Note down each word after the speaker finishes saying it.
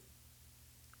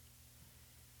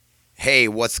Hey,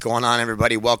 what's going on,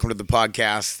 everybody? Welcome to the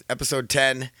podcast, episode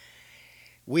 10.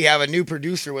 We have a new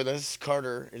producer with us.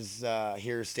 Carter is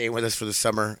here staying with us for the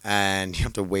summer, and you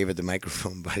have to wave at the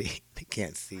microphone, buddy. They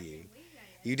can't see you.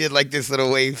 You did like this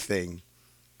little wave thing.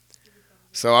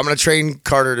 So I'm going to train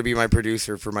Carter to be my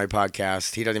producer for my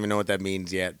podcast. He doesn't even know what that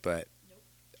means yet, but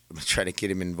I'm going to try to get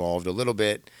him involved a little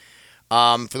bit.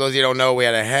 For those of you who don't know, we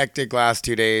had a hectic last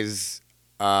 2 days.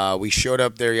 We showed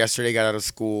up there yesterday, got out of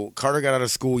school. Carter got out of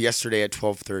school yesterday at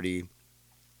 12:30,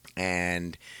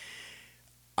 and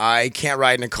I can't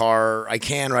ride in a car. I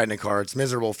can ride in a car. It's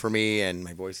miserable for me, and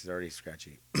my voice is already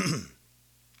scratchy.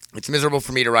 It's miserable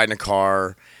for me to ride in a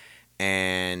car,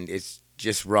 and it's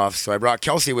just rough. So I brought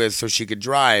Kelsey with so she could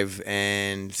drive,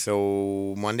 and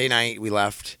so Monday night we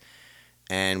left,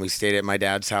 and we stayed at my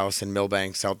dad's house in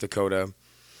Millbank, South Dakota.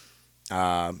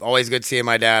 Always good seeing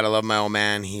my dad. I love my old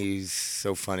man. He's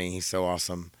so funny. He's so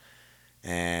awesome.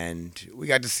 And we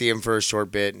got to see him for a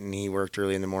short bit, and he worked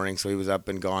early in the morning, so he was up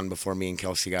and gone before me and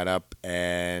Kelsey got up.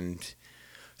 And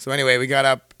so anyway, we got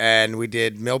up, and we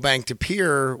did Millbank to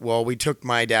Pier. Well, we took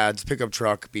my dad's pickup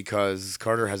truck because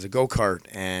Carter has a go-kart,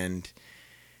 and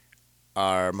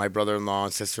my brother-in-law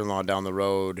and sister-in-law down the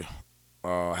road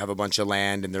have a bunch of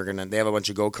land, and they have a bunch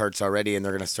of go-karts already, and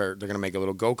they're gonna make a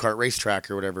little go-kart racetrack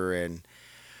or whatever. And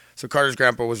so Carter's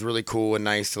grandpa was really cool and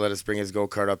nice to let us bring his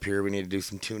go-kart up here. We need to do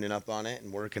some tuning up on it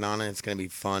and working on it. It's gonna be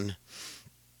fun.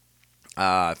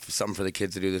 Something for the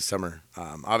kids to do this summer.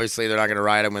 Obviously, they're not gonna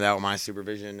ride them without my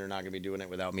supervision. They're not gonna be doing it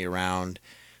without me around.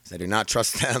 So I do not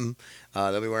trust them.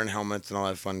 They'll be wearing helmets and all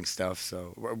that fun stuff.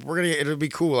 So it'll be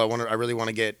cool. I really want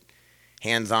to get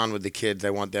hands-on with the kids.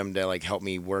 I want them to help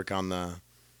me work on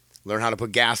learn how to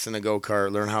put gas in the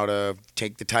go-kart, learn how to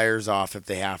take the tires off if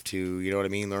they have to, you know what I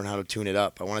mean? Learn how to tune it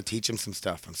up. I want to teach them some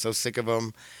stuff. I'm so sick of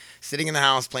them sitting in the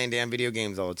house playing damn video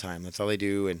games all the time. That's all they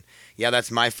do. And yeah,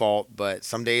 that's my fault, but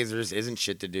some days there just isn't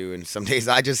shit to do, and some days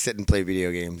I just sit and play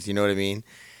video games, you know what I mean?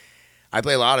 I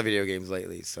play a lot of video games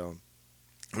lately, so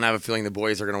and I have a feeling the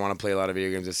boys are going to want to play a lot of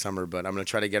video games this summer, but I'm going to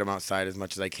try to get them outside as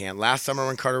much as I can. Last summer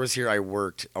when Carter was here, I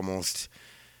worked almost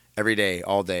every day,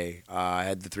 all day. I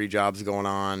had the 3 jobs going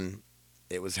on.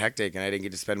 It was hectic, and I didn't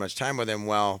get to spend much time with him.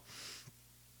 Well,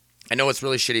 I know it's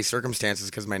really shitty circumstances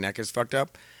because my neck is fucked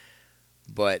up,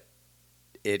 but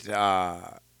it's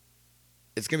going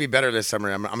to be better this summer.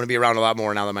 I'm going to be around a lot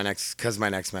more now that my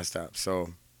neck's messed up. So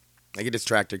I get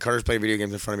distracted. Carter's playing video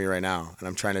games in front of me right now, and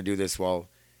I'm trying to do this while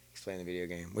he's playing the video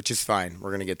game, which is fine. We're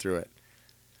going to get through it.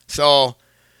 So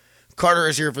Carter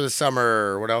is here for the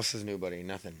summer. What else is new, buddy?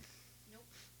 Nothing.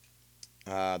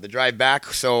 The drive back,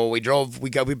 so we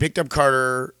picked up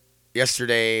Carter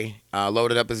yesterday,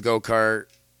 loaded up his go-kart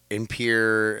in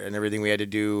Pier and everything we had to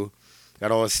do,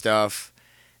 got all his stuff,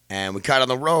 and we got on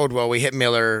the road. Well, we hit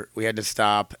Miller. We had to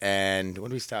stop, and when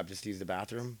did we stop? Just to use the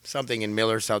bathroom? Something in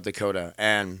Miller, South Dakota,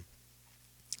 and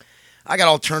I got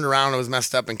all turned around. It was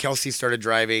messed up, and Kelsey started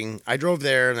driving. I drove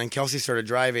there, and then Kelsey started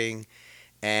driving,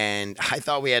 and I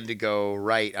thought we had to go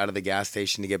right out of the gas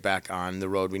station to get back on the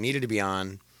road we needed to be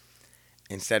on.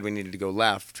 Instead, we needed to go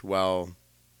left. Well,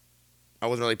 I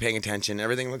wasn't really paying attention.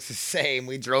 Everything looks the same.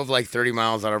 We drove 30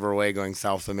 miles out of our way going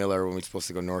south of Miller when we were supposed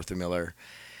to go north of Miller.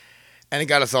 And it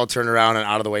got us all turned around and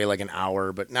out of the way an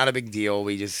hour, but not a big deal.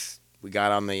 We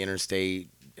got on the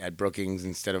interstate at Brookings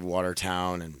instead of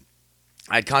Watertown. And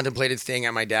I'd contemplated staying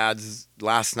at my dad's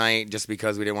last night just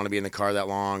because we didn't want to be in the car that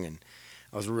long. And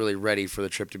I was really ready for the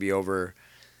trip to be over.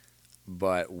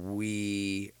 But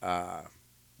we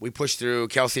pushed through.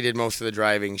 Kelsey did most of the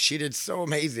driving. She did so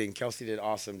amazing. Kelsey did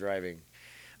awesome driving.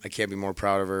 I can't be more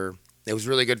proud of her. It was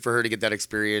really good for her to get that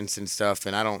experience and stuff.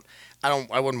 And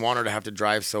I wouldn't want her to have to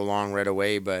drive so long right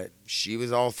away, but she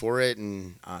was all for it.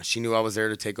 And she knew I was there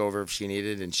to take over if she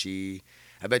needed. And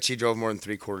I bet she drove more than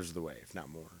 3/4 of the way, if not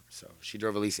more. So she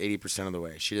drove at least 80% of the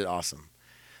way. She did awesome.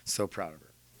 So proud of her.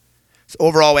 So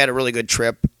overall, we had a really good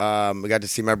trip. We got to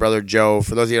see my brother Joe.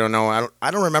 For those of you who don't know,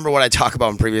 I don't remember what I talk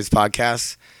about in previous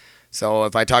podcasts. So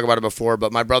if I talk about it before,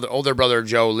 but my older brother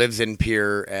Joe lives in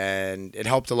Pier, and it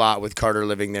helped a lot with Carter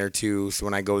living there too. So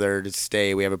when I go there to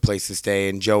stay, we have a place to stay,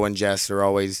 and Joe and Jess are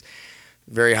always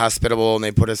very hospitable, and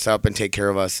they put us up and take care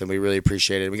of us, and we really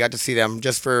appreciate it. We got to see them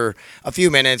just for a few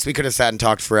minutes. We could have sat and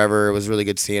talked forever. It was really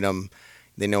good seeing them.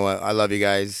 They know I love you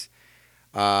guys.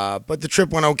 But the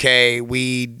trip went okay.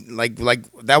 We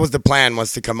that was the plan,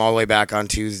 was to come all the way back on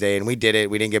Tuesday, and we did it.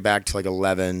 We didn't get back till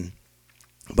 11,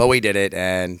 but we did it,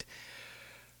 and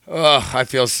I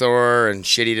feel sore and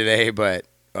shitty today, but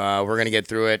we're going to get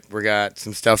through it. We got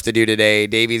some stuff to do today.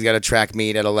 Davey's got a track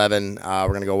meet at 11. We're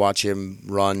going to go watch him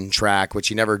run track, which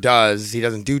he never does. He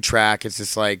doesn't do track. It's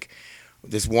just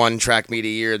this one track meet a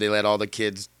year, they let all the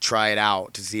kids try it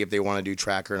out to see if they want to do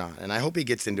track or not. And I hope he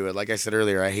gets into it. Like I said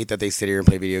earlier, I hate that they sit here and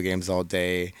play video games all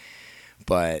day,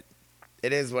 but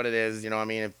it is what it is. You know what I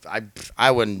mean? If I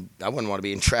wouldn't want to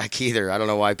be in track either. I don't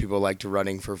know why people like to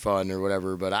running for fun or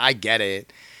whatever, but I get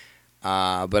it.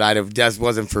 But that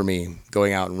wasn't for me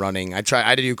going out and running. I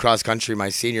had to do cross country my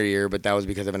senior year, but that was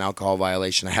because of an alcohol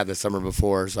violation I had the summer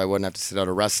before, so I wouldn't have to sit out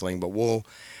of wrestling. But we'll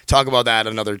talk about that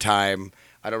another time.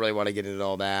 I don't really want to get into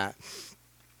all that.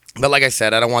 But like I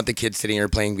said, I don't want the kids sitting here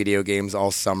playing video games all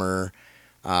summer.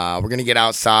 We're gonna get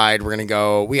outside. We're gonna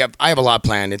go. I have a lot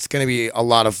planned. It's gonna be a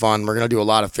lot of fun. We're gonna do a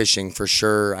lot of fishing for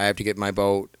sure. I have to get my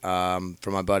boat from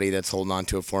my buddy that's holding on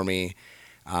to it for me.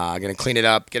 I'm gonna clean it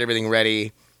up, get everything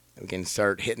ready. We can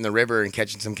start hitting the river and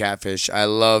catching some catfish. I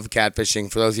love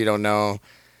catfishing. For those of you who don't know,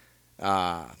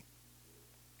 I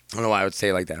don't know why I would say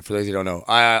it like that. For those who don't know,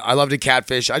 I love to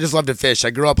catfish. I just love to fish. I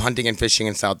grew up hunting and fishing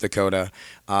in South Dakota.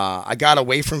 I got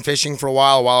away from fishing for a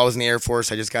while I was in the Air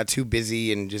Force. I just got too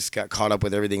busy and just got caught up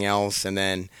with everything else. And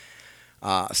then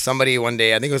somebody one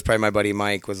day, I think it was probably my buddy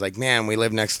Mike, was like, "Man, we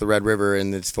live next to the Red River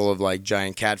and it's full of like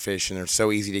giant catfish and they're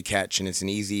so easy to catch and it's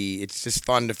just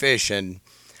fun to fish." And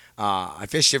I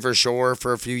fished it for shore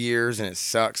for a few years and it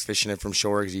sucks fishing it from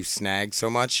shore because you snag so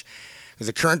much. Because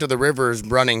the current of the river is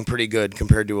running pretty good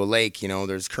compared to a lake. You know,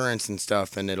 there's currents and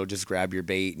stuff, and it'll just grab your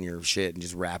bait and your shit and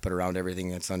just wrap it around everything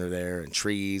that's under there and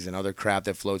trees and other crap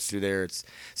that floats through there. It's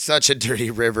such a dirty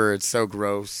river. It's so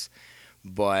gross.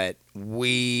 But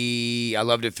I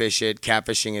love to fish it.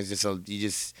 Catfishing is so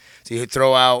you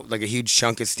throw out like a huge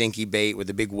chunk of stinky bait with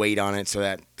a big weight on it, so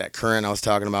that current I was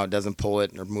talking about doesn't pull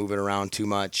it or move it around too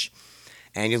much.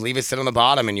 And you leave it sit on the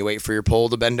bottom and you wait for your pole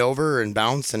to bend over and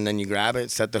bounce, and then you grab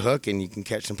it, set the hook, and you can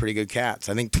catch some pretty good cats.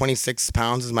 I think 26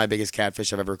 pounds is my biggest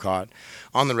catfish I've ever caught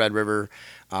on the Red River.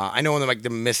 I know in like the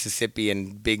Mississippi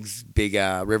and big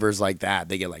rivers like that,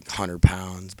 they get like 100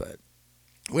 pounds, but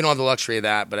we don't have the luxury of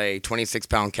that. But a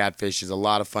 26-pound catfish is a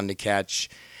lot of fun to catch.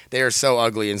 They are so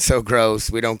ugly and so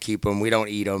gross. We don't keep them. We don't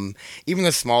eat them. Even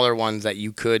the smaller ones that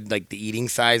you could, like the eating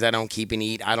size, I don't keep and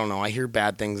eat. I don't know. I hear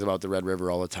bad things about the Red River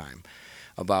all the time,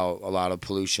 about a lot of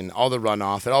pollution, all the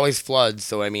runoff. It always floods,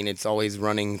 so I mean it's always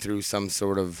running through some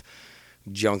sort of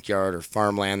junkyard or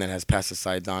farmland that has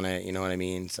pesticides on it, you know what I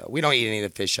mean? So we don't eat any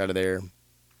of the fish out of there.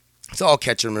 It's all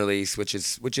catch and release, which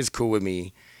is cool with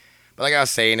me. But like I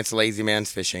was saying, it's lazy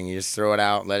man's fishing. You just throw it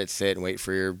out, let it sit, and wait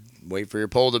for your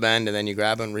pole to bend, and then you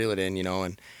grab it and reel it in, you know.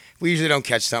 And we usually don't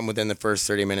catch something within the first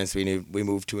 30 minutes. We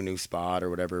move to a new spot or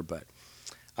whatever. But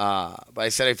I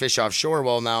said I fish offshore.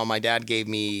 Well, now my dad gave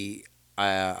me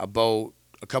a boat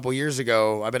a couple years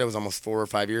ago. I bet it was almost 4 or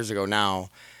 5 years ago now.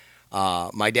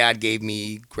 My dad gave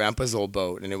me Grandpa's old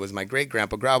boat, and it was my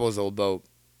great-grandpa Grabo's old boat.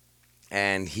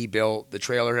 And he built the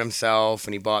trailer himself,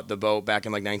 and he bought the boat back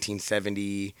in like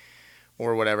 1970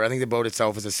 or whatever. I think the boat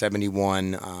itself was a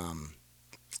 71.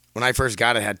 When I first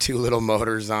got it, it had 2 little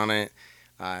motors on it.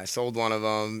 I sold one of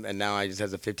them, and now it just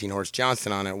has a 15-horse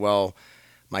Johnson on it. Well,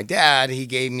 my dad, he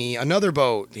gave me another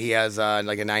boat. He has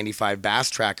like a 95 Bass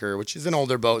Tracker, which is an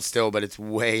older boat still, but it's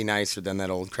way nicer than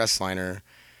that old Crestliner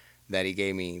that he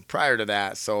gave me prior to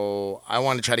that. So I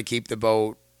wanted to try to keep the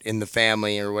boat in the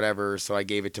family or whatever, so I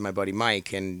gave it to my buddy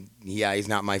Mike. And yeah, he's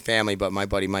not my family, but my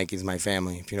buddy Mike is my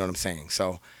family, if you know what I'm saying.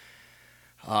 So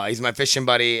he's my fishing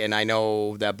buddy, and I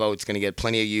know that boat's going to get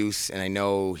plenty of use, and I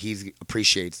know he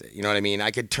appreciates it. You know what I mean?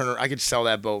 I could sell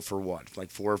that boat for what, like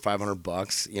 $400 or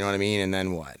 $500. You know what I mean? And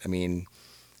then what? I mean,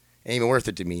 it ain't even worth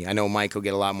it to me. I know Mike will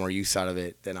get a lot more use out of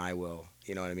it than I will.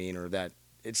 You know what I mean? Or that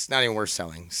it's not even worth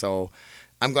selling. So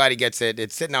I'm glad he gets it.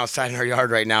 It's sitting outside in our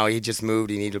yard right now. He just moved.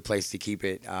 He needed a place to keep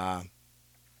it.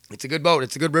 It's a good boat.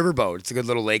 It's a good river boat. It's a good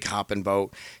little lake hopping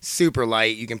boat. Super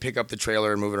light. You can pick up the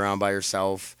trailer and move it around by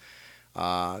yourself.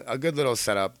 A good little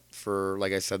setup for,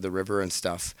 like I said, the river and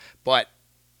stuff. But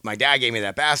my dad gave me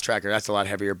that Bass Tracker. That's a lot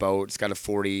heavier boat. It's got a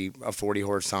 40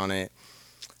 horse on it.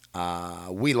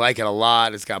 We like it a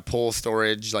lot. It's got pole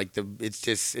storage.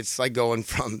 It's like going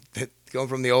from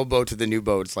the old boat to the new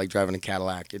boat. It's like driving a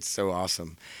Cadillac. It's so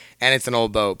awesome, and it's an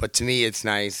old boat. But to me, it's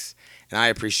nice, and I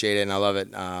appreciate it, and I love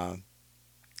it.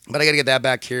 But I got to get that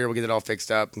back here. We'll get it all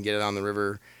fixed up and get it on the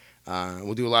river.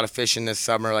 We'll do a lot of fishing this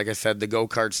summer. Like I said, the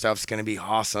go-kart stuff's going to be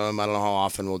awesome. I don't know how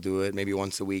often we'll do it, maybe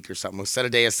once a week or something. We'll set a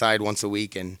day aside once a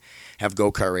week and have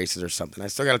go-kart races or something. I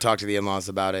still got to talk to the in-laws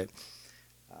about it.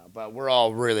 But we're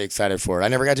all really excited for it. I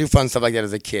never got to do fun stuff like that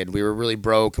as a kid. We were really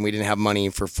broke, and we didn't have money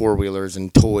for four-wheelers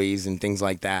and toys and things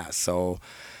like that. So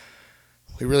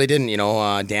we really didn't,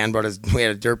 Dan we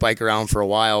had a dirt bike around for a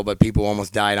while, but people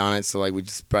almost died on it. So we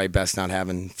just probably best not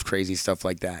having crazy stuff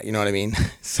like that. You know what I mean?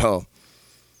 So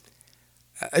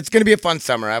it's going to be a fun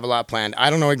summer. I have a lot planned. I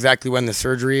don't know exactly when the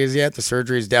surgery is yet. The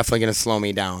surgery is definitely going to slow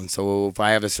me down. So if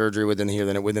I have the surgery within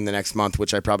the next month,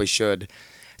 which I probably should,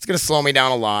 it's going to slow me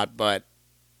down a lot. But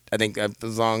I think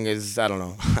as long as I don't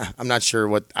know, I'm not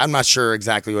sure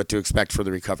exactly what to expect for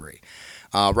the recovery.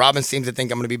 Robin seems to think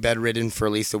I'm going to be bedridden for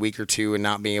at least a week or two and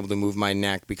not being able to move my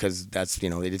neck because that's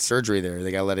they did surgery there.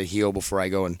 They got to let it heal before I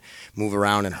go and move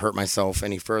around and hurt myself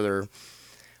any further.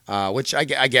 Which I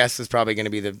guess is probably going to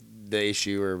be the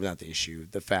issue, or not the issue,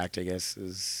 the fact, I guess,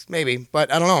 is maybe.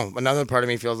 But I don't know. Another part of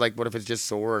me feels like, what if it's just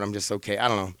sore and I'm just okay? I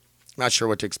don't know. Not sure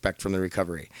what to expect from the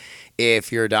recovery.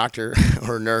 If you're a doctor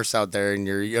or nurse out there and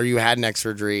you had neck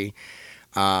surgery,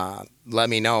 let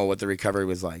me know what the recovery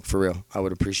was like. For real. I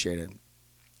would appreciate it.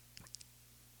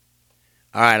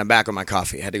 All right, I'm back with my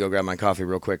coffee. I had to go grab my coffee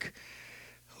real quick.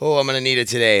 Oh, I'm going to need it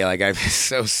today. Like, I'm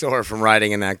so sore from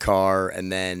riding in that car. And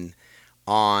then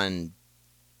on,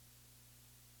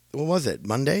 what was it,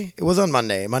 Monday? It was on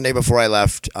Monday. Monday before I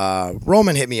left,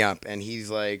 Roman hit me up, and he's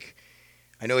like,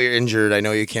 I know you're injured. I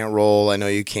know you can't roll. I know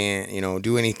you can't,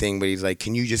 do anything. But he's like,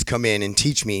 can you just come in and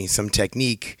teach me some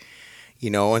technique?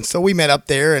 And so we met up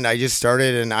there, and I just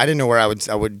started, and I didn't know where I would.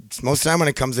 Most of the time when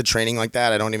it comes to training like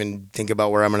that, I don't even think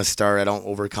about where I'm going to start. I don't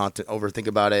overthink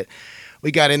about it.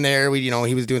 We got in there.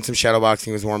 He was doing some shadow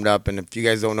boxing. He was warmed up, and if you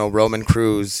guys don't know Roman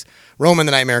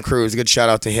the Nightmare Cruz, good shout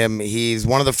out to him. He's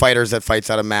one of the fighters that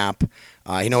fights out of MAP.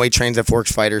 He trains at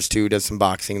Forks Fighters too. Does some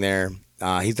boxing there.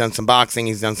 He's done some boxing.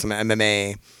 He's done some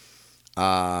MMA,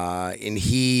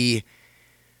 and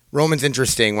Roman's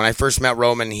interesting. When I first met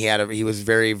Roman, he was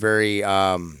very, very,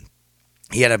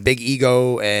 he had a big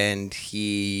ego, and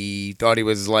he thought he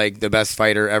was like the best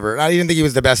fighter ever. I didn't think he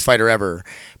was the best fighter ever,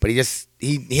 but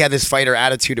he had this fighter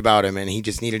attitude about him, and he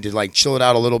just needed to like chill it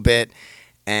out a little bit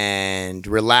and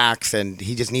relax, and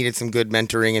he just needed some good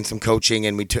mentoring and some coaching,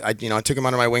 and I took him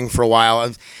under my wing for a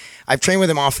while. I've trained with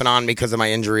him off and on because of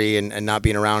my injury and not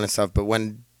being around and stuff, but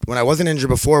when I wasn't injured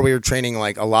before, we were training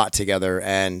like a lot together,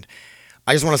 and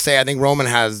I just want to say I think Roman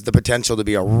has the potential to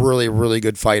be a really, really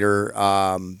good fighter.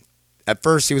 At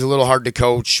first, he was a little hard to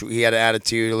coach. He had an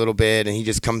attitude a little bit, and he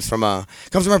just comes from a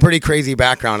pretty crazy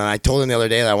background. And I told him the other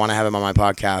day that I want to have him on my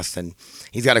podcast, and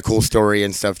he's got a cool story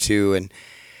and stuff too.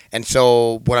 And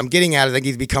so what I'm getting at is I think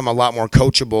he's become a lot more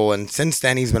coachable. And since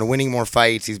then, he's been winning more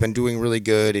fights. He's been doing really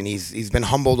good, and he's been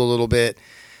humbled a little bit.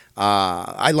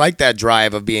 I like that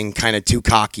drive of being kind of too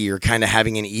cocky or kind of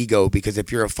having an ego, because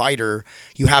if you're a fighter,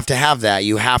 you have to have that.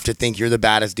 You have to think you're the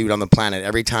baddest dude on the planet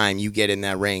every time you get in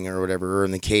that ring or whatever, or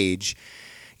in the cage.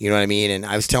 You know what I mean? And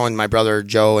I was telling my brother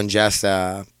Joe and Jess,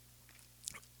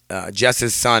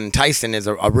 Jess's son Tyson is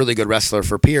a really good wrestler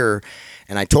for Pierre.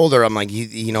 And I told her, I'm like,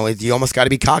 you almost got to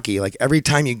be cocky. Like every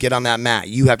time you get on that mat,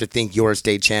 you have to think you're a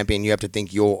state champion. You have to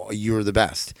think you're the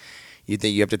best.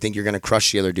 You have to think you're going to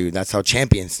crush the other dude. That's how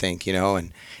champions think,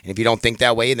 And if you don't think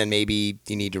that way, then maybe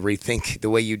you need to rethink the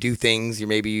way you do things.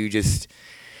 Maybe you just,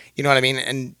 you know what I mean?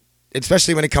 And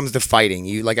especially when it comes to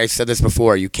fighting, like I said this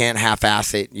before, you can't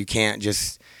half-ass it. You can't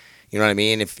just, you know what I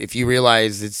mean? If you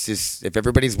realize if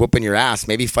everybody's whooping your ass,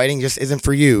 maybe fighting just isn't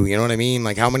for you. You know what I mean?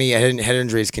 Like how many head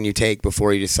injuries can you take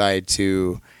before you decide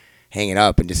to hang it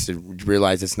up and just to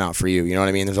realize it's not for you? You know what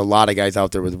I mean? There's a lot of guys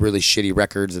out there with really shitty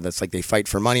records, and that's like they fight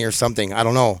for money or something. I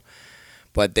don't know.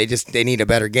 But they need a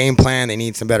better game plan. They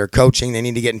need some better coaching. They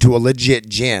need to get into a legit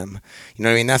gym. You know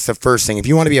what I mean? That's the first thing. If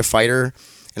you want to be a fighter,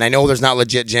 and I know there's not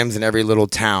legit gyms in every little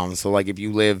town. So like if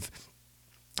you live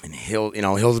in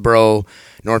Hillsboro,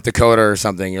 North Dakota or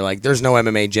something, you're like, there's no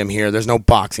MMA gym here. There's no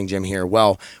boxing gym here.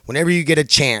 Well, whenever you get a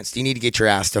chance, you need to get your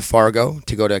ass to Fargo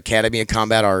to go to Academy of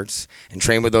Combat Arts and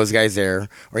train with those guys there,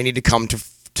 or you need to come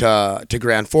to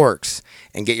Grand Forks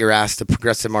and get your ass to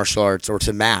Progressive Martial Arts or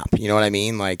to MAP. You know what I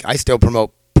mean? Like I still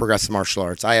promote Progressive Martial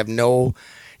Arts. I have no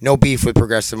beef with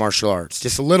Progressive Martial Arts.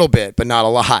 Just a little bit, but not a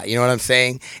lot. You know what I'm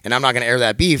saying? And I'm not going to air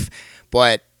that beef,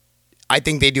 but I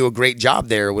think they do a great job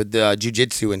there with the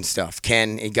jiu-jitsu and stuff.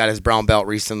 Ken, he got his brown belt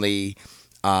recently.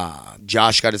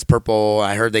 Josh got his purple.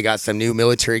 I heard they got some new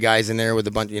military guys in there with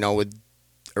a bunch,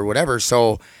 or whatever.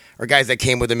 So, or guys that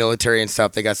came with the military and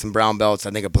stuff. They got some brown belts.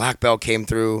 I think a black belt came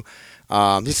through.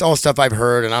 Just all stuff I've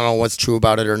heard, and I don't know what's true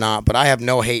about it or not. But I have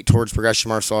no hate towards progressive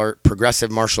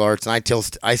martial arts, and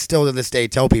I still to this day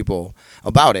tell people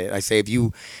about it. I say if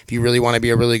you really want to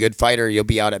be a really good fighter, you'll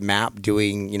be out at MAP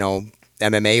doing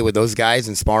MMA with those guys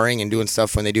and sparring and doing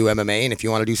stuff when they do MMA. And if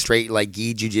you want to do straight like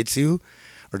gi jiu-jitsu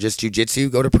or just jiu-jitsu,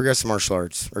 go to Progressive Martial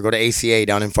Arts or go to ACA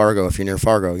down in Fargo if you're near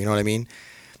Fargo. You know what I mean?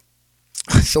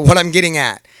 So what I'm getting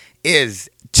at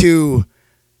is to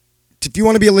if you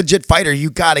want to be a legit fighter, you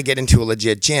got to get into a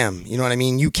legit gym. You know what I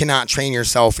mean? You cannot train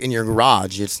yourself in your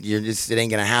garage. It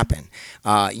ain't going to happen.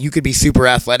 You could be super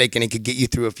athletic and it could get you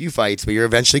through a few fights, but you're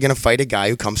eventually going to fight a guy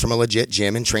who comes from a legit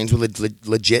gym and trains with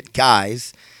legit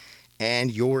guys,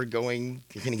 and you're going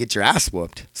to get your ass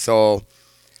whooped. So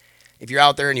if you're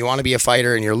out there and you want to be a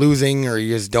fighter and you're losing or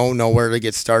you just don't know where to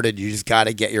get started, you just got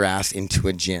to get your ass into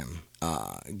a gym.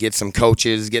 Get some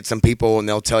coaches, get some people, and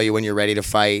they'll tell you when you're ready to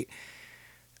fight.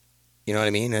 You know what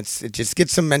I mean? Just get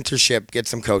some mentorship, get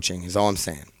some coaching is all I'm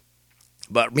saying.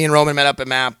 But me and Roman met up at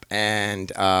MAP,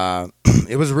 and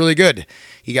it was really good.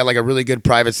 He got like a really good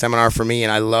private seminar for me,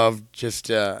 and I love just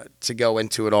to go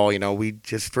into it all. You know, we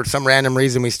just, for some random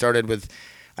reason, we started with,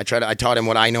 I taught him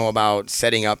what I know about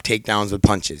setting up takedowns with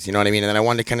punches. You know what I mean? And then I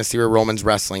wanted to kind of see where Roman's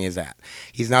wrestling is at.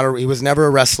 He was never a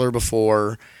wrestler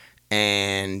before,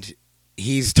 and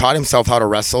he's taught himself how to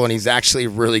wrestle, and he's actually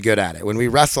really good at it. When we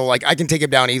wrestle, like, I can take him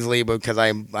down easily because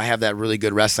I have that really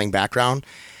good wrestling background,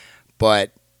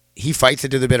 but he fights it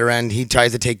to the bitter end. He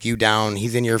tries to take you down.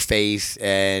 He's in your face,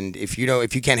 and if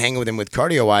you can't hang with him with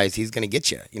cardio-wise, he's going to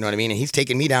get you. You know what I mean? And he's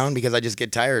taking me down because I just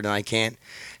get tired and I can't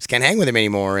hang with him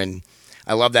anymore. And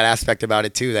I love that aspect about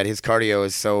it too, that his cardio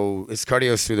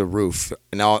is through the roof.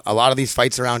 Now, a lot of these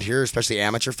fights around here, especially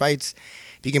amateur fights,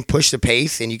 if you can push the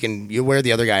pace and you'll wear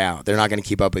the other guy out. They're not going to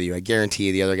keep up with you. I guarantee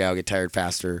you the other guy will get tired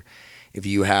faster if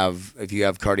you have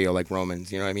cardio like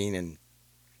Roman's. You know what I mean? And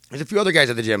there's a few other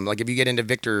guys at the gym. Like if you get into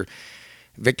Victor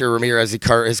Ramirez, his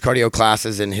cardio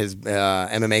classes and his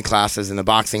MMA classes and the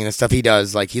boxing and the stuff he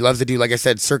does, like he loves to do, like I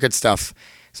said, circuit stuff.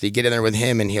 So you get in there with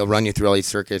him and he'll run you through all these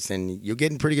circuits and you'll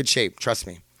get in pretty good shape. Trust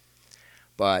me.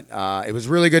 But it was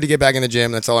really good to get back in the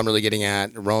gym. That's all I'm really getting at.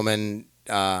 Roman,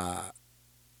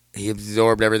 he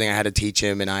absorbed everything I had to teach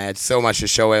him, and I had so much to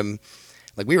show him.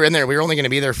 Like we were in there, we were only going to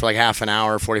be there for like half an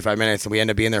hour, 45 minutes, and we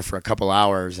ended up being there for a couple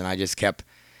hours. And I just kept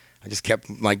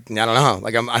like, I don't know,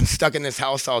 like I'm stuck in this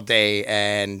house all day,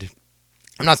 and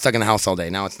I'm not stuck in the house all day.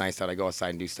 Now it's nice out. I go outside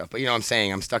and do stuff. But you know what I'm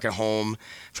saying? I'm stuck at home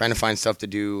trying to find stuff to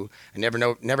do. I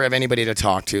never have anybody to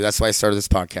talk to. That's why I started this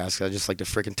podcast, because I just like to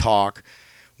freaking talk.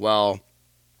 Well,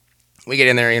 we get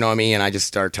in there, you know what I mean, and I just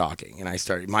start talking. And I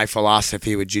started my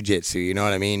philosophy with jiu-jitsu, you know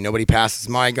what I mean? Nobody passes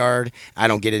my guard. I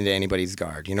don't get into anybody's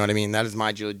guard, you know what I mean? That is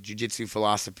my jiu-jitsu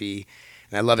philosophy,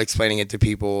 and I love explaining it to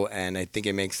people, and I think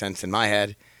it makes sense in my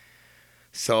head.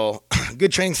 So,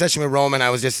 good training session with Roman. I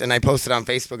posted on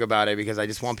Facebook about it because I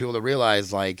just want people to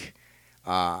realize, like,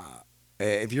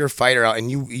 if you're a fighter out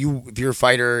and if you're a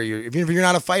fighter, if you're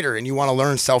not a fighter and you want to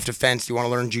learn self-defense, you want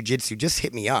to learn jiu-jitsu, just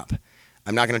hit me up.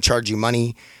 I'm not going to charge you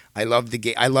money. I love the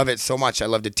game. I love it so much. I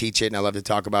love to teach it and I love to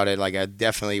talk about it. Like I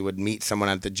definitely would meet someone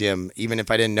at the gym, even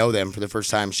if I didn't know them for the first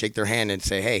time, shake their hand and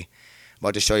say, "Hey, I'm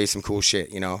about to show you some cool shit."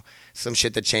 You know, some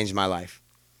shit that changed my life.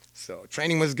 So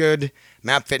training was good.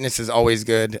 MAP Fitness is always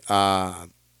good. I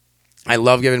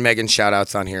love giving Megan shout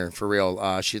outs on here, for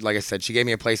real. She, like I said, she gave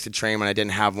me a place to train when I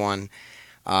didn't have one.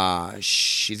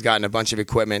 She's gotten a bunch of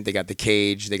equipment. They got the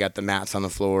cage, they got the mats on the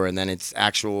floor, and then it's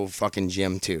actual fucking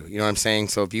gym too. You know what I'm saying?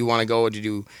 So if you want to go to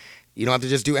do, you don't have to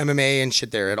just do MMA and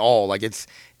shit there at all. Like it's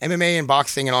MMA and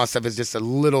boxing and all that stuff is just a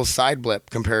little side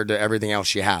blip compared to everything else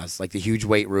she has. Like the huge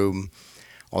weight room,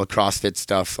 all the CrossFit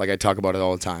stuff. Like I talk about it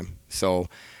all the time. So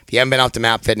if you haven't been out to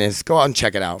MAP Fitness, go out and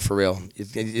check it out, for real.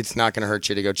 It's not going to hurt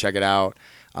you to go check it out.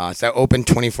 It's open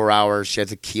 24 hours. She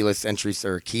has a keyless entry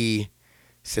or key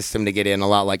system to get in, a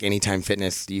lot like Anytime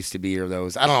Fitness used to be, or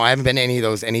those. I don't know. I haven't been to any of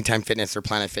those Anytime Fitness or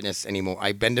Planet Fitness anymore.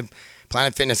 I've been to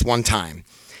Planet Fitness one time.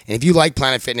 And if you like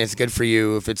Planet Fitness, good for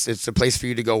you. If it's a place for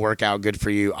you to go work out, good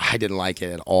for you. I didn't like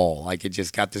it at all. Like it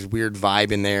just got this weird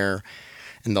vibe in there.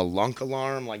 And the lunk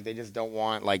alarm, like they just don't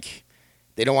want like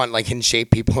in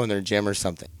shape people in their gym or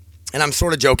something. And I'm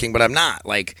sort of joking, but I'm not.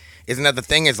 Like, isn't that the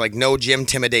thing? Is like no gym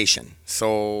intimidation.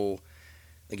 So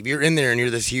like if you're in there and you're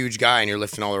this huge guy and you're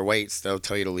lifting all their weights, they'll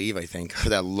tell you to leave, I think, or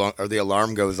the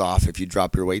alarm goes off if you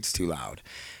drop your weights too loud.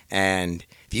 And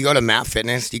if you go to MAP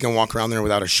Fitness, you can walk around there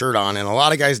without a shirt on, and a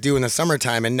lot of guys do in the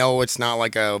summertime. And no, it's not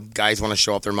like guys want to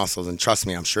show off their muscles, and trust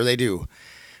me, I'm sure they do.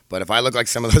 But if I look like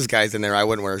some of those guys in there, I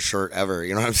wouldn't wear a shirt ever.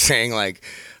 You know what I'm saying? Like,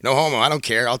 no homo. I don't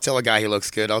care. I'll tell a guy he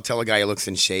looks good. I'll tell a guy he looks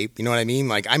in shape. You know what I mean?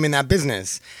 Like, I'm in that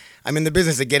business. I'm in the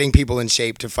business of getting people in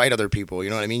shape to fight other people. You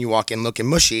know what I mean? You walk in looking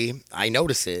mushy, I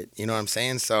notice it. You know what I'm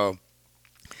saying? So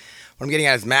what I'm getting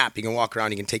at is MAP. You can walk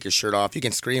around. You can take your shirt off. You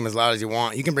can scream as loud as you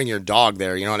want. You can bring your dog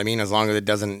there. You know what I mean? As long as it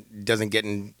doesn't get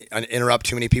interrupt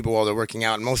too many people while they're working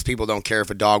out. And most people don't care if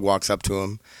a dog walks up to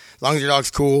them. As long as your dog's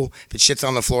cool. If it shits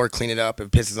on the floor, clean it up. If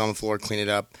it pisses on the floor, clean it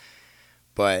up.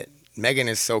 But Megan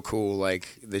is so cool.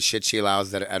 Like the shit she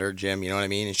allows at her gym, you know what I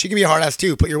mean? And she can be a hard ass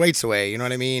too. Put your weights away, you know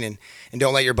what I mean? And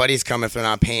don't let your buddies come if they're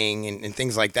not paying and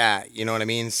things like that, you know what I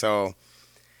mean? So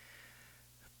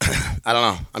I don't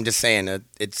know. I'm just saying that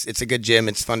it's a good gym.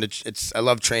 It's fun I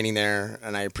love training there,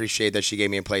 and I appreciate that she gave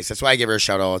me a place. That's why I give her a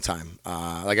shout out all the time.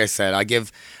 Like I said, I'll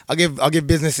give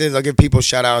businesses, I'll give people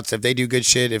shout outs if they do good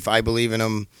shit. If I believe in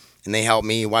them and they help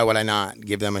me, why would I not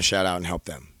give them a shout out and help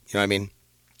them? You know what I mean?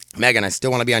 Megan, I still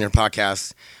want to be on your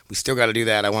podcast. We still got to do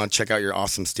that. I want to check out your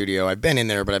awesome studio. I've been in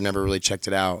there, but I've never really checked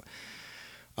it out.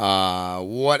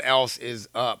 What else is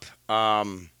up? I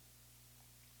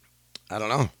don't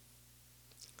know.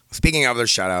 Speaking of other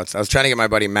shout outs, I was trying to get my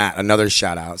buddy Matt another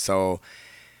shout out. So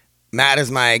Matt is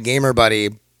my gamer buddy.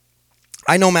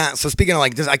 I know Matt. So speaking of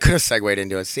like this, I could have segued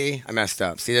into it. See, I messed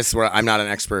up. See, this is where I'm not an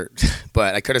expert,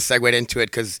 but I could have segued into it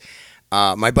because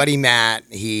my buddy Matt,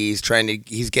 he's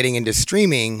getting into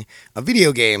streaming a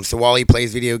video game. So while he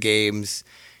plays video games,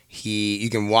 you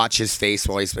can watch his face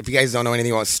while if you guys don't know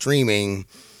anything about streaming,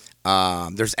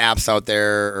 there's apps out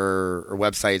there or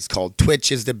websites called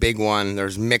Twitch is the big one.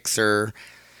 There's Mixer.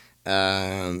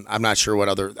 I'm not sure what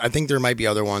other. I think there might be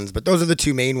other ones, but those are the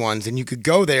two main ones. And you could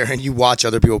go there and you watch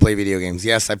other people play video games.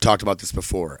 Yes, I've talked about this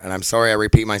before, and I'm sorry I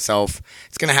repeat myself.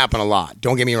 It's gonna happen a lot.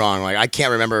 Don't get me wrong. Like I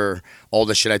can't remember all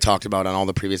the shit I talked about on all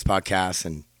the previous podcasts,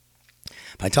 and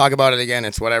if I talk about it again,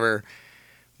 it's whatever.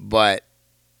 But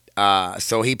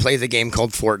so he plays a game called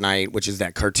Fortnite, which is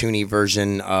that cartoony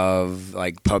version of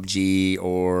like PUBG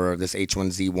or this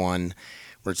H1Z1.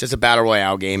 Where it's just a battle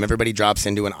royale game. Everybody drops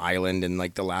into an island, and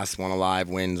like the last one alive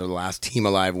wins, or the last team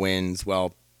alive wins.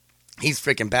 Well, he's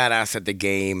freaking badass at the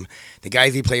game. The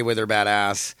guys he play with are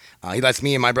badass. He lets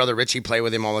me and my brother Richie play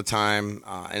with him all the time,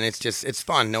 and it's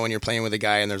fun knowing you're playing with a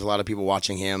guy and there's a lot of people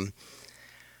watching him.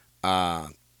 I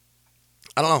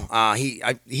don't know.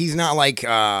 He's not like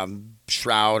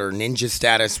Shroud or Ninja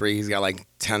status where he's got like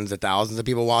tens of thousands of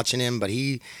people watching him, but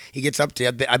he gets up to,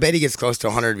 I bet he gets close to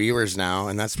 100 viewers now,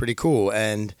 and that's pretty cool.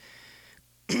 And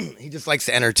he just likes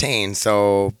to entertain,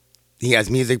 so he has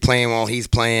music playing while he's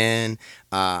playing.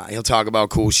 He'll talk about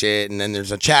cool shit, and then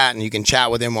there's a chat, and you can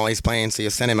chat with him while he's playing, so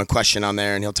you'll send him a question on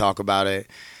there, and he'll talk about it.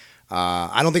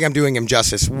 I don't think I'm doing him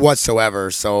justice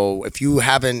whatsoever, so if you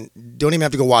don't even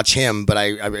have to go watch him, but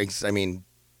I mean,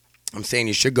 I'm saying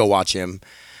you should go watch him.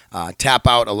 Tap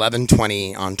out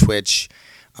 1120 on Twitch,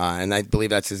 and I believe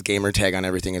that's his gamer tag on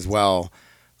everything as well.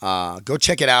 Go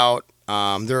check it out.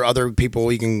 There are other people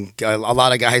a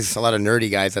lot of nerdy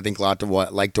guys. I think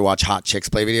like to watch hot chicks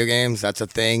play video games. That's a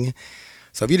thing.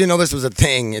 So if you didn't know this was a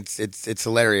thing, it's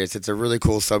hilarious. It's a really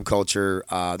cool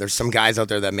subculture. There's some guys out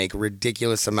there that make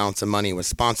ridiculous amounts of money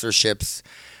with sponsorships,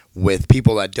 with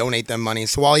people that donate them money.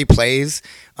 So while he plays,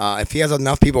 if he has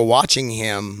enough people watching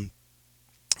him,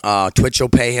 Twitch will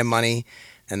pay him money,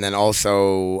 and then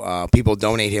also people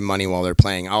donate him money while they're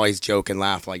playing. I always joke and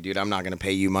laugh like, dude, I'm not going to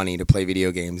pay you money to play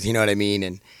video games. You know what I mean?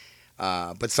 And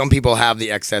but some people have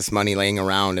the excess money laying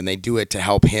around, and they do it to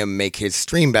help him make his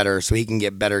stream better so he can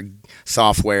get better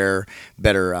software,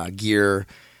 better gear,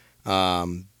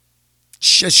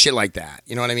 just shit like that.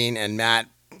 You know what I mean? And Matt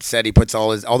said he puts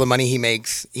all the money he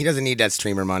makes. He doesn't need that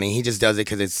streamer money. He just does it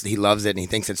because he loves it and he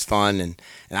thinks it's fun. And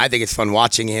I think it's fun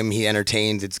watching him. He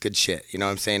entertains. It's good shit. You know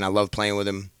what I'm saying? I love playing with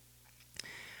him.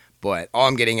 But all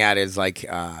I'm getting at is like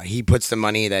he puts the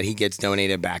money that he gets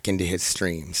donated back into his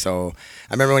stream. So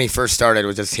I remember when he first started, it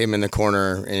was just him in the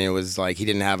corner, and it was like he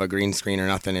didn't have a green screen or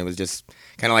nothing. It was just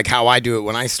kind of like how I do it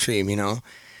when I stream, you know.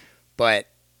 But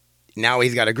now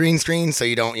he's got a green screen, so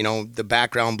you don't, the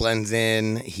background blends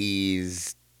in.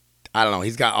 I don't know.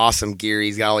 He's got awesome gear.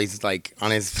 He's got all these like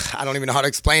on his. I don't even know how to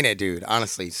explain it, dude.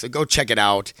 Honestly, so go check it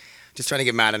out. Just trying to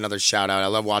give Matt another shout out. I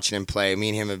love watching him play. Me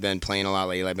and him have been playing a lot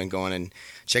lately. I've been going and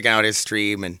checking out his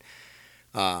stream, and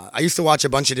I used to watch a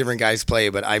bunch of different guys play,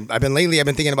 but I've been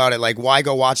thinking about it. Like, why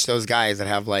go watch those guys that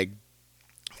have like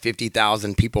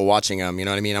 50,000 people watching them? You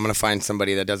know what I mean? I'm gonna find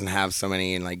somebody that doesn't have so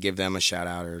many and like give them a shout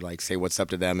out or like say what's up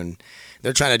to them. And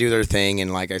they're trying to do their thing,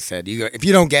 and like I said, if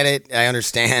you don't get it, I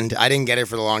understand. I didn't get it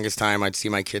for the longest time. I'd see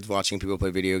my kids watching people play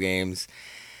video games,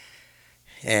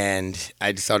 and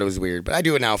I just thought it was weird. But I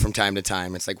do it now from time to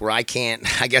time. It's like where I can't,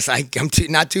 I guess I'm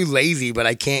not too lazy, but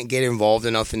I can't get involved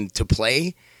enough to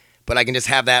play. But I can just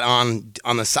have that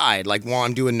on the side, like while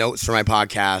I'm doing notes for my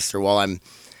podcast or while I'm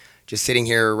just sitting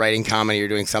here writing comedy or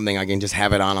doing something, I can just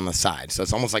have it on the side. So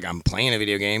it's almost like I'm playing a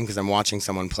video game because I'm watching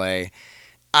someone play.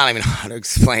 I don't even know how to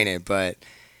explain it, but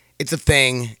it's a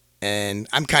thing, and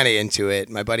I'm kind of into it.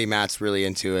 My buddy Matt's really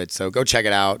into it, so go check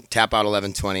it out. Tap out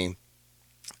 1120.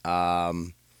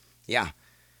 Yeah.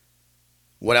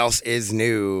 What else is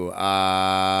new?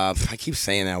 I keep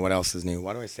saying that. What else is new?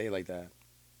 Why do I say it like that?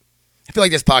 I feel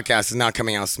like this podcast is not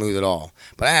coming out smooth at all.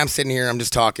 But I am sitting here. I'm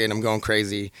just talking. I'm going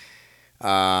crazy.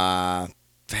 Facebook.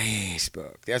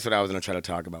 That's what I was going to try to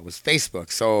talk about was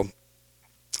Facebook. So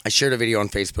I shared a video on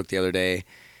Facebook the other day,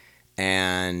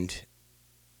 and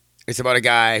it's about a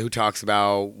guy who talks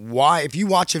about why, if you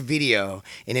watch a video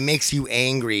and it makes you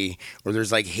angry or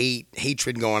there's like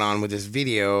hatred going on with this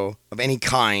video of any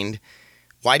kind,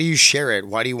 why do you share it?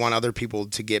 Why do you want other people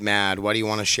to get mad? Why do you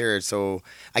want to share it? So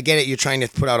I get it. You're trying to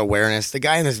put out awareness. The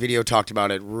guy in this video talked about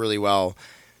it really well,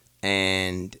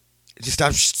 and just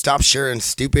stop sharing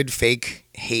stupid fake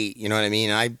hate. You know what I mean?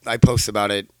 I post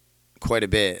about it quite a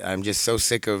bit. I'm just so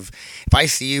sick of, if I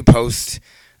see you post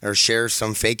or share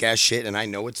some fake ass shit and I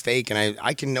know it's fake, and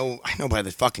I know by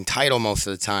the fucking title most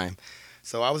of the time.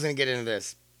 So I was gonna get into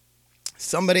this.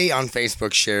 Somebody on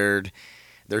Facebook shared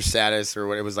their status, or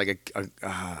what, it was like it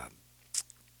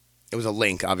was a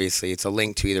link. Obviously it's a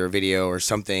link to either a video or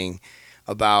something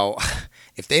about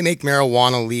if they make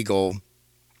marijuana legal,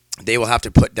 they will have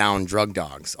to put down drug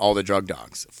dogs, all the drug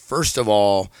dogs. First of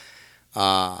all,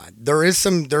 there is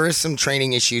some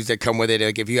training issues that come with it.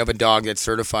 Like if you have a dog that's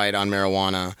certified on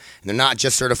marijuana, and they're not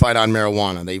just certified on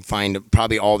marijuana, they find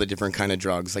probably all the different kind of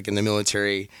drugs. Like in the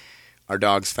military, our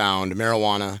dogs found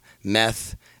marijuana,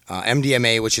 meth,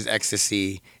 MDMA, which is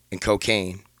ecstasy, and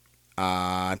cocaine.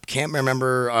 I can't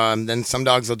remember. Then some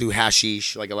dogs will do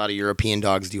hashish, like a lot of European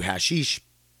dogs do hashish,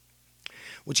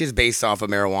 which is based off of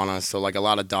marijuana. So like a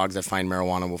lot of dogs that find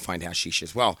marijuana will find hashish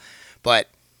as well. But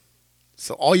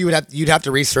so all you'd have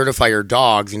to recertify your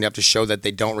dogs, and you'd have to show that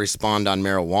they don't respond on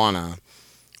marijuana,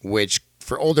 which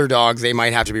for older dogs, they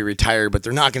might have to be retired, but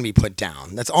they're not going to be put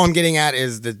down. That's all I'm getting at,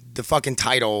 is the fucking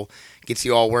title gets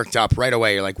you all worked up right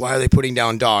away. You're like, why are they putting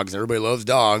down dogs? Everybody loves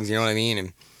dogs, you know what I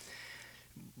mean?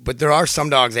 But there are some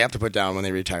dogs they have to put down when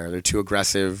they retire. They're too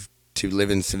aggressive to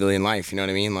live in civilian life, you know what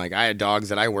I mean? Like I had dogs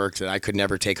that I worked that I could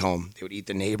never take home. They would eat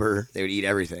the neighbor, they would eat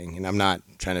everything, and I'm not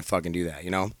trying to fucking do that,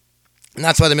 you know? And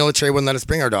that's why the military wouldn't let us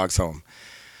bring our dogs home.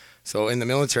 So in the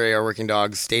military, our working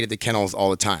dogs stayed at the kennels all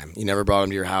the time. You never brought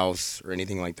them to your house or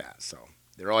anything like that. So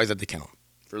they're always at the kennel.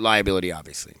 For liability,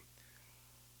 obviously.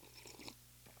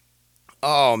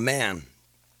 Oh, man.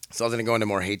 So I was going to go into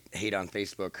more hate on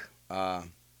Facebook.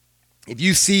 If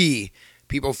you see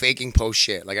people faking post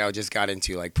shit, like I just got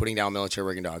into, like putting down military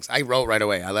working dogs, I wrote right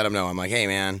away. I let them know. I'm like, hey,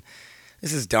 man,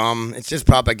 this is dumb. It's just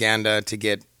propaganda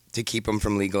to keep them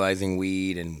from legalizing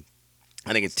weed, and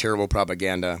I think it's terrible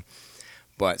propaganda.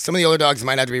 But some of the older dogs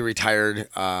might have to be retired,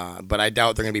 but I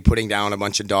doubt they're going to be putting down a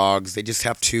bunch of dogs. They just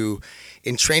have to,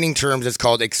 in training terms, it's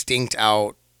called extinct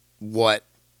out that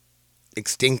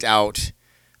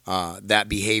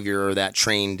behavior, or that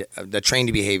trained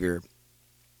behavior.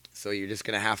 So you're just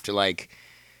going to have to like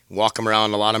walk them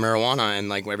around a lot of marijuana, and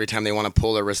like every time they want to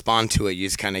pull or respond to it, you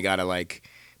just kind of got to like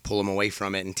pull them away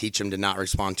from it and teach them to not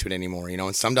respond to it anymore, you know.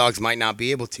 And some dogs might not be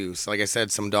able to. So like I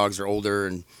said, some dogs are older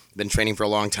and been training for a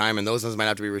long time, and those ones might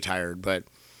have to be retired, but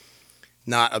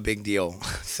not a big deal.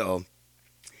 So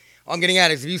all I'm getting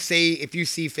at is if you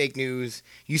see fake news,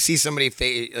 you see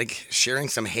somebody like sharing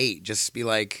some hate, just be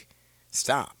like,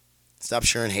 stop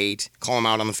sharing hate, call them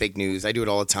out on the fake news. I do it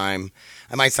all the time.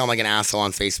 I might sound like an asshole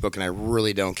on Facebook, and I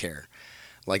really don't care.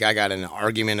 Like I got in an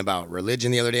argument about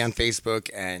religion the other day on Facebook,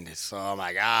 and it's, oh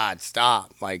my God,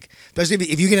 stop. Like, especially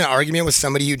if you get in an argument with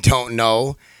somebody you don't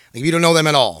know, like if you don't know them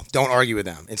at all, don't argue with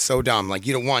them. It's so dumb. Like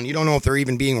you don't know if they're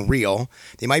even being real.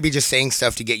 They might be just saying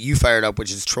stuff to get you fired up,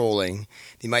 which is trolling.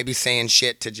 They might be saying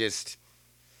shit to just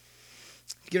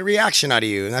get a reaction out of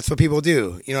you, and that's what people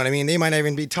do. You know what I mean? They might not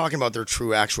even be talking about their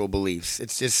true actual beliefs.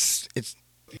 It's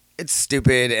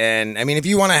stupid. And I mean, if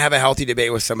you want to have a healthy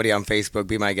debate with somebody on Facebook,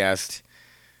 be my guest.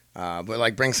 But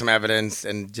like bring some evidence,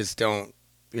 and just don't,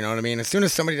 you know what I mean? As soon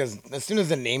as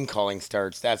the name calling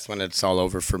starts, that's when it's all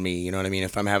over for me. You know what I mean?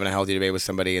 If I'm having a healthy debate with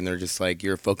somebody and they're just like,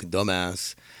 you're a fucking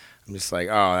dumbass, I'm just like,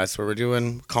 oh, that's what we're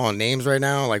doing? Calling names right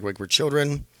now? Like we're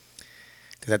children?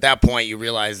 Because at that point you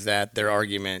realize that their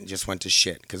argument just went to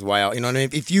shit. Because why, you know what I mean?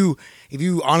 If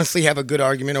you honestly have a good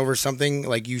argument over something,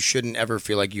 like you shouldn't ever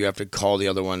feel like you have to call the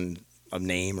other one a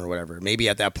name or whatever. Maybe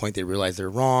at that point they realize they're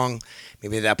wrong.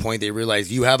 Maybe at that point they realize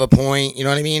you have a point. You know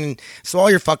what I mean? So all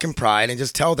your fucking pride, and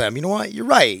just tell them, you know what? You're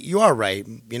right. You are right.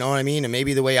 You know what I mean? And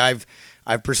maybe the way I've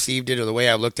perceived it, or the way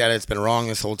I've looked at it, it's been wrong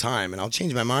this whole time. And I'll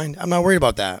change my mind. I'm not worried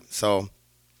about that. So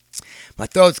my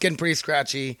throat's getting pretty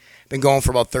scratchy. Been going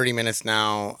for about 30 minutes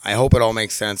now. I hope it all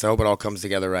makes sense. I hope it all comes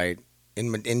together right.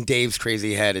 In Dave's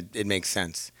crazy head, it makes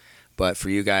sense. But for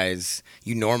you guys,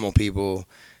 you normal people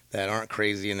that aren't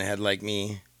crazy in the head like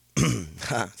me,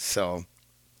 so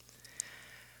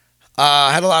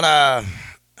I had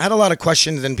a lot of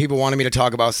questions, and people wanted me to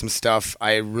talk about some stuff.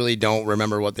 I really don't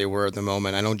remember what they were at the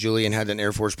moment. I know Julian had an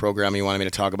Air Force program he wanted me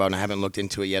to talk about, and I haven't looked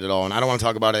into it yet at all. And I don't want to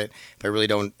talk about it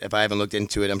if I haven't looked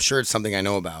into it. I'm sure it's something I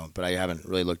know about, but I haven't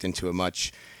really looked into it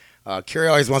much. Carrie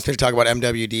always wants me to talk about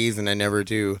MWDs, and I never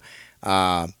do.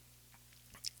 Uh,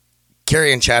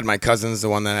 Carrie and Chad, my cousins, the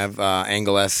one that have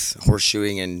Angle S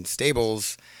horseshoeing and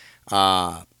stables,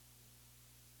 uh,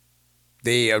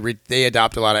 they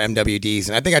adopt a lot of MWDs,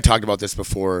 and I think I talked about this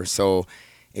before. So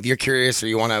if you're curious or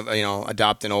you want to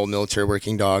adopt an old military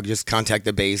working dog, just contact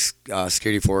the base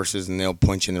security forces, and they'll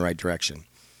point you in the right direction.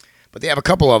 But they have a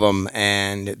couple of them,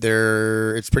 and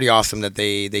it's pretty awesome that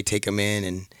they take them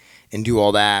in and do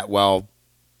all that. Well,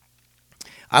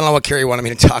 I don't know what Carrie wanted me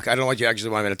to talk. I don't know what you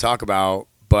actually wanted me to talk about,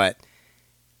 but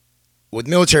with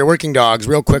military working dogs,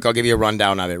 real quick, I'll give you a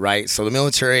rundown of it. Right. So the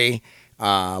military.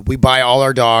 We buy all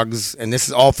our dogs, and this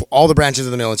is all the branches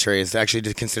of the military. It's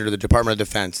actually considered the Department of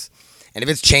Defense. And if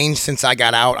it's changed since I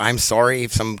got out, I'm sorry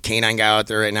if some canine guy out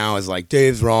there right now is like,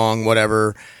 Dave's wrong,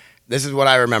 whatever. This is what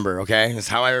I remember, okay? This is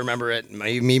how I remember it.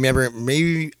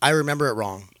 Maybe I remember it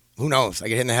wrong. Who knows? I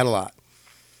get hit in the head a lot.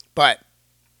 But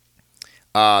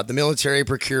the military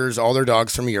procures all their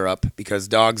dogs from Europe because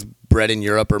dogs bred in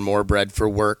Europe are more bred for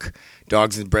work.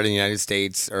 Dogs bred in the United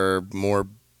States are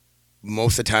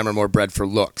most of the time are more bred for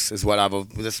looks, this is what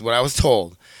I was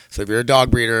told. So if you're a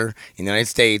dog breeder in the United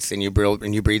States and you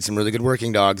breed some really good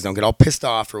working dogs, don't get all pissed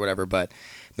off or whatever. But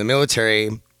the military,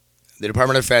 the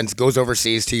Department of Defense, goes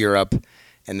overseas to Europe,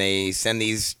 and they send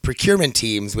these procurement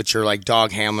teams, which are like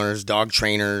dog handlers, dog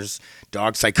trainers,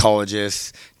 dog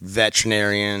psychologists,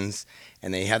 veterinarians,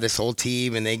 and they have this whole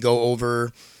team, and they go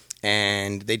over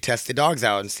and they test the dogs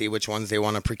out and see which ones they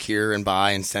want to procure and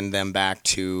buy and send them back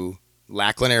to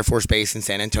Lackland Air Force Base in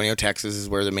San Antonio, Texas, is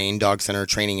where the main dog center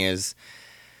training is.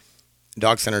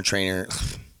 Dog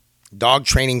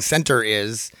training center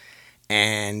is,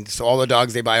 and so all the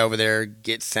dogs they buy over there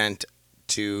get sent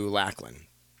to Lackland.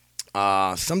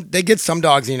 They get some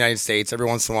dogs in the United States. Every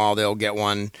once in a while, they'll get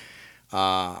one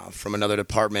from another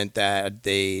department that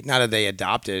not that they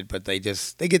adopted, but they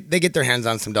get their hands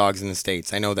on some dogs in the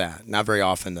States. I know that. Not very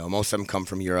often though. Most of them come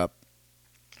from Europe,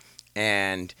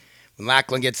 and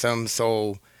Lackland gets them,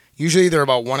 so usually they're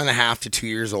about 1.5 to 2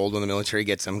 years old when the military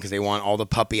gets them because they want all the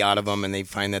puppy out of them, and they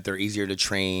find that they're easier to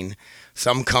train.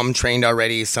 Some come trained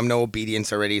already, some know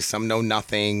obedience already, some know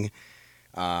nothing.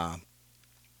 And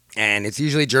it's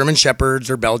usually German Shepherds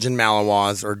or Belgian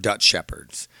Malinois or Dutch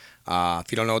Shepherds.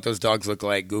 If you don't know what those dogs look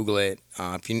like, Google it.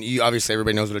 Obviously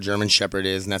everybody knows what a German Shepherd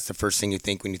is, and that's the first thing you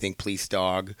think when you think police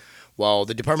dog. Well,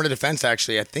 the Department of Defense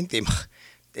actually, I think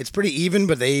it's pretty even,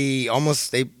 but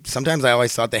sometimes I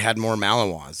always thought they had more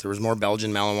Malinois. There was more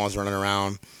Belgian Malinois running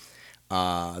around.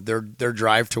 Their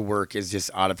drive to work is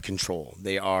just out of control.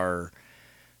 They are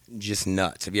just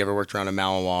nuts. If you ever worked around a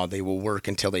Malinois, they will work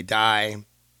until they die.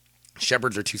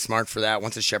 Shepherds are too smart for that.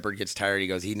 Once a shepherd gets tired,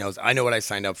 he knows, I know what I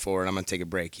signed up for, and I'm going to take a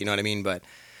break. You know what I mean? But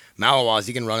Malinois,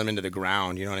 you can run them into the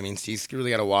ground. You know what I mean? So you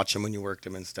really got to watch them when you work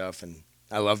them and stuff. And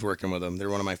I loved working with them. They're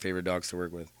one of my favorite dogs to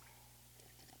work with.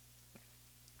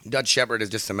 Dutch Shepherd is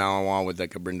just a Malinois with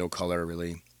like a brindle color,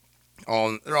 really.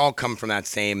 They're all come from that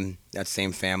same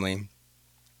family.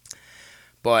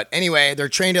 But anyway, they're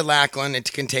trained at Lackland.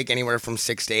 It can take anywhere from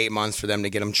 6 to 8 months for them to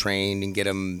get them trained and get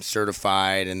them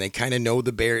certified, and they kind of know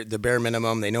the bare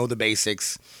minimum. They know the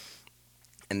basics,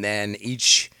 and then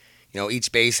each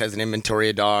base has an inventory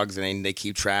of dogs, and they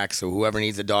keep track. So whoever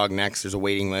needs a dog next, there's a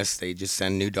waiting list. They just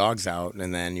send new dogs out,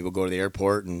 and then you will go to the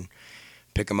airport and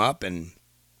pick them up and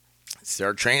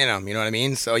start training them, you know what I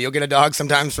mean? So you'll get a dog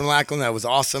sometimes from Lackland that was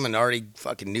awesome and already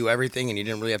fucking knew everything, and you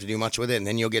didn't really have to do much with it. And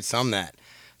then you'll get some that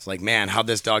it's like, man, how'd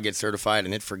this dog get certified?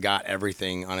 And it forgot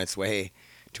everything on its way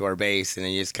to our base, and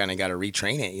then you just kind of got to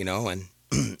retrain it, you know? And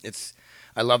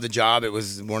I love the job. It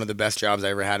was one of the best jobs I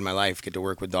ever had in my life. Get to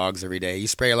work with dogs every day. You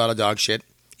spray a lot of dog shit.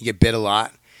 You get bit a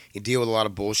lot. You deal with a lot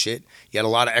of bullshit. You had a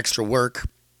lot of extra work.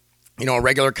 You know, a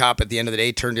regular cop at the end of the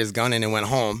day turned his gun in and went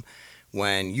home.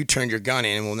 When you turned your gun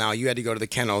in, well, now you had to go to the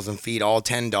kennels and feed all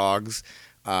 10 dogs,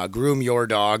 groom your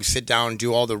dog, sit down,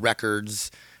 do all the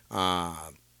records.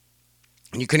 And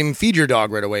you couldn't even feed your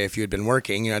dog right away if you had been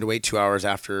working. You had to wait 2 hours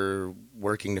after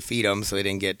working to feed them so they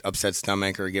didn't get upset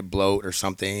stomach or get bloat or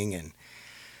something. And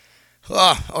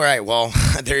all right, well,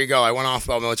 there you go. I went off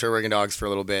about military working dogs for a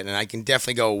little bit, and I can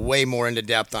definitely go way more into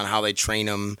depth on how they train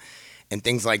them and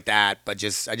things like that. But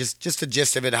just the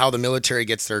gist of it, how the military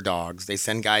gets their dogs. They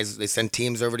send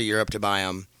teams over to Europe to buy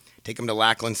them, take them to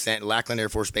Lackland Air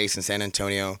Force Base in San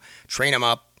Antonio, train them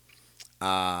up,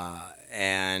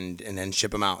 and then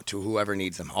ship them out to whoever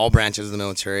needs them. All branches of the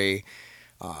military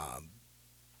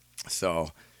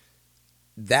So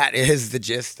that is the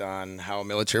gist on how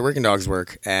military working dogs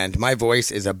work. And my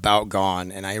voice is about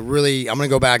gone. And I'm going to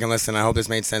go back and listen. I hope this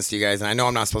made sense to you guys. And I know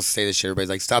I'm not supposed to say this shit. Everybody's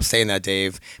like, stop saying that,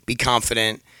 Dave. Be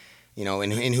confident,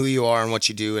 in who you are and what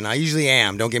you do. And I usually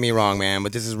am. Don't get me wrong, man.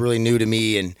 But this is really new to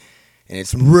me. And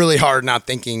it's really hard not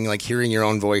thinking, like hearing your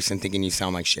own voice and thinking you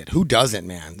sound like shit. Who doesn't,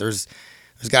 man? There's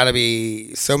got to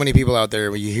be so many people out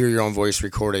there where you hear your own voice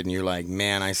recorded and you're like,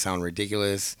 man, I sound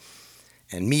ridiculous.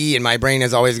 And my brain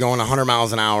is always going 100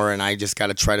 miles an hour, and I just got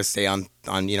to try to stay on,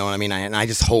 you know what I mean? And I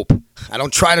just hope. I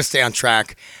don't try to stay on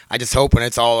track. I just hope when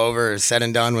it's all over, said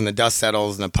and done, when the dust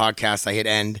settles and the podcast, I hit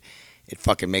end, it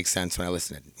fucking makes sense when I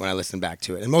listen back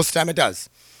to it. And most of the time it does.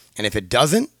 And if it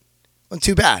doesn't, well,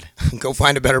 too bad. Go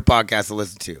find a better podcast to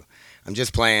listen to. I'm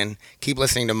just playing. Keep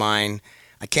listening to mine.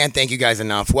 I can't thank you guys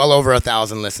enough. Well over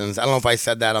 1,000 listens. I don't know if I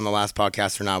said that on the last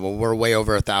podcast or not, but we're way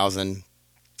over 1,000.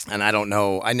 And I don't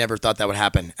know. I never thought that would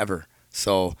happen, ever.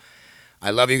 So I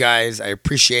love you guys. I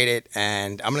appreciate it.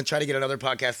 And I'm going to try to get another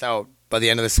podcast out by the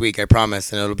end of this week, I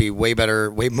promise. And it'll be way better,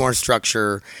 way more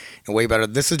structure, and way better.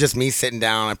 This was just me sitting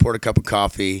down. I poured a cup of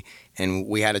coffee, and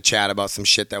we had a chat about some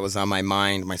shit that was on my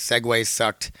mind. My segues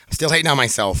sucked. I'm still hating on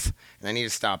myself, and I need to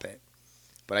stop it.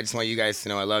 But I just want you guys to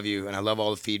know I love you, and I love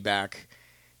all the feedback.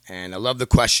 And I love the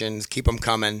questions. Keep them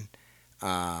coming.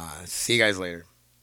 See you guys later.